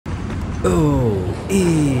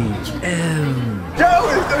OEM. Joe,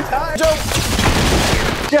 there's no time. Joe.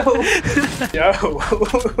 Joe.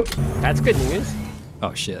 That's good news.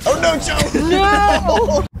 Oh shit. Oh no, Joe.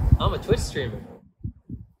 No. I'm a Twitch streamer.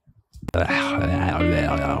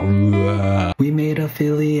 We made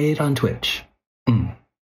affiliate on Twitch.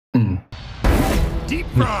 Deep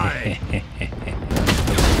fry.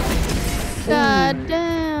 God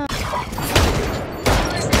damn.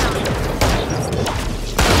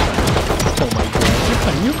 Oh my god.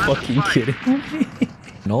 Are you fucking kidding me?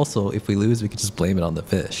 And also, if we lose, we could just blame it on the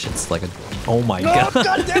fish. It's like a... Oh my god.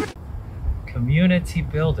 God damn it. Community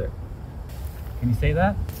builder. Can you say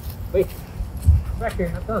that? Wait. Back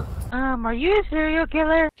here. I'm done. Are you a serial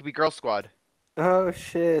killer? Could be Girl Squad. Oh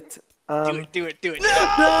shit. Do it. No!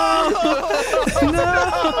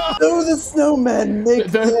 Those are snowmen,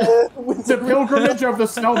 Nick. The pilgrimage of the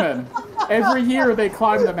snowmen. Every year they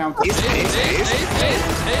climb the mountain.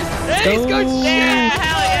 Hey, good shit!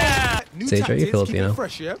 Hell yeah! Sage, are you Filipino?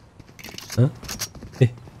 Fresh, yeah? Huh?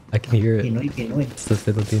 I can hear it. It's the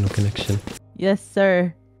Filipino connection. Yes,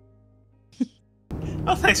 sir.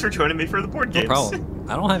 Oh, thanks for joining me for the board games. No problem.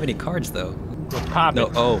 I don't have any cards though. What's poppin'?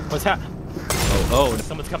 No, oh. What's happening? Oh,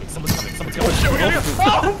 Someone's coming. Oh,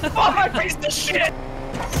 fuck! I faced the shit!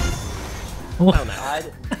 oh.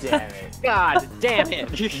 God damn it. God damn it.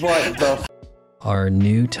 What the Our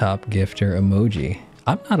new top gifter emoji.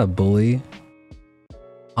 I'm not a bully.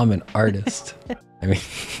 I'm an artist. I mean,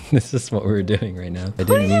 this is what we're doing right now. I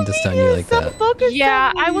didn't mean to stun you like that.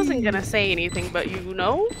 Yeah, I wasn't gonna say anything, but you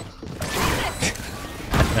know.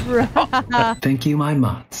 Thank you, my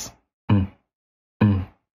mods.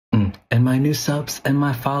 And my new subs and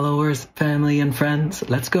my followers, family and friends.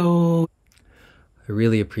 Let's go. I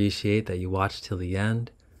really appreciate that you watched till the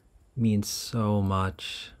end. It means so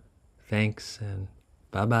much. Thanks and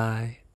bye-bye.